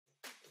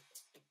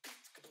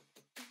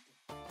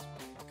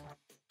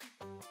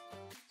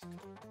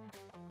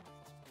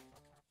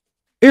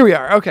Here we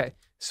are. Okay.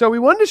 So we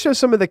wanted to show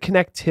some of the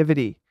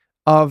connectivity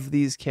of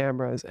these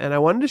cameras, and I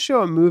wanted to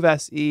show a Move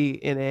SE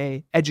in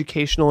a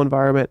educational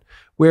environment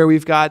where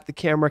we've got the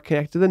camera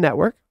connected to the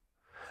network,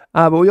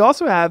 but we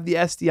also have the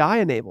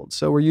SDI enabled.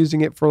 So we're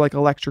using it for like a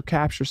lecture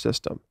capture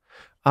system.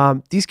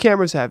 These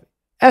cameras have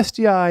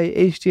SDI,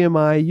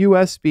 HDMI,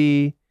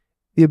 USB,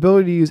 the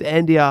ability to use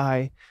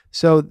NDI.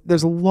 So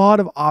there's a lot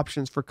of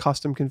options for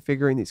custom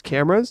configuring these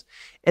cameras.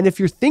 And if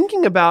you're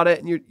thinking about it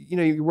and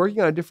you're working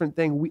on a different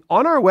thing,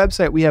 on our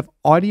website, we have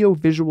audio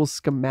visual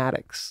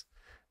schematics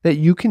that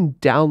you can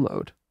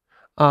download.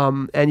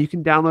 And you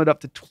can download up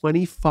to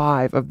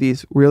 25 of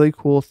these really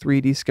cool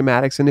 3D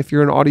schematics. And if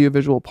you're an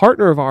audiovisual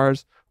partner of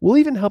ours, we'll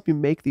even help you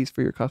make these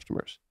for your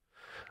customers.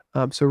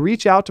 So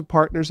reach out to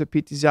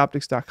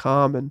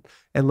partners@PTZOptics.com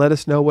and let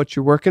us know what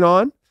you're working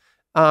on.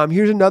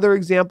 Here's another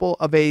example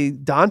of a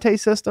Dante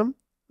system.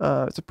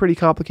 It's a pretty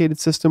complicated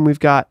system. We've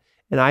got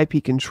an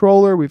IP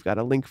controller. We've got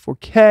a Link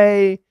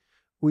 4K.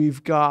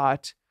 We've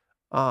got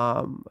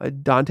a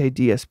Dante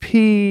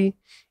DSP.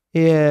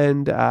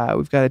 And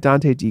we've got a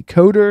Dante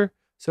decoder.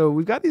 So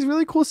we've got these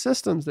really cool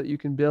systems that you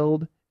can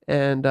build,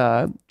 and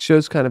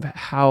shows kind of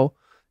how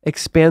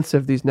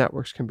expansive these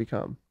networks can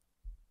become.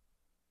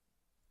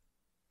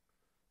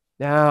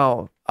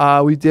 Now,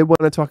 we did want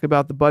to talk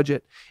about the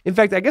budget. In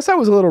fact, I guess I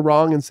was a little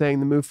wrong in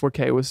saying the Move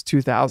 4K was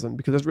 $2,000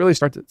 because it really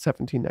starts at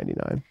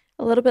 $1,799.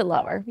 A little bit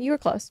lower. You were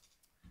close.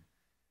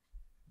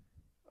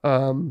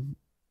 So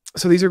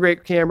these are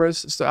great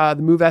cameras. So,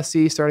 the Move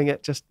SE starting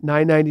at just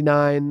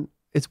 $999.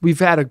 We've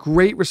had a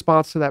great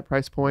response to that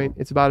price point.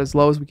 It's about as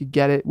low as we could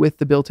get it with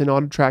the built-in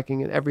auto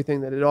tracking and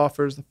everything that it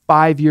offers, the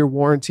 5-year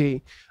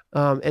warranty.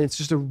 And it's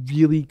just a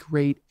really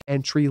great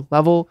entry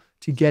level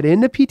to get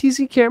into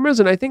PTZ cameras.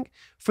 And I think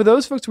for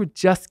those folks who are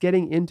just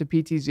getting into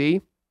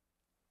PTZ,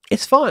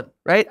 it's fun,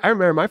 right? I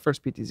remember my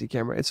first PTZ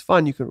camera. It's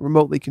fun. You can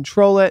remotely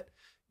control it.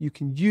 You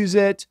can use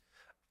it.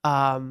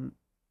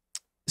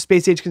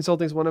 Space Age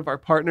Consulting is one of our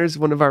partners,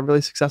 one of our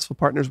really successful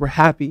partners. We're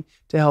happy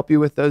to help you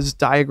with those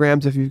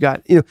diagrams if you've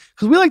got, because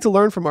we like to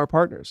learn from our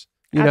partners.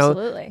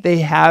 Absolutely. They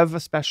have a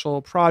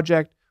special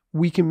project.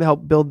 We can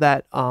help build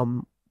that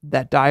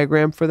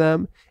diagram for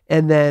them.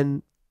 And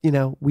then,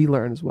 we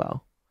learn as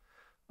well.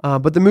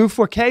 But the Move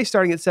 4K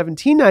starting at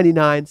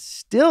 $1,799,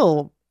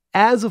 still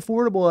as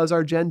affordable as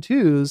our Gen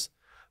 2s,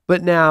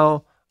 but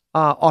now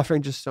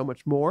offering just so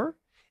much more.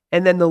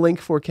 And then the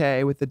Link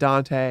 4K with the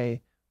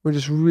Dante, we're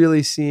just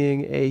really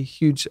seeing a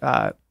huge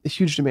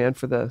demand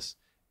for this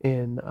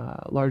in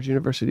large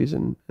universities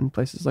and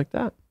places like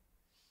that.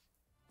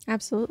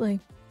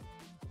 Absolutely.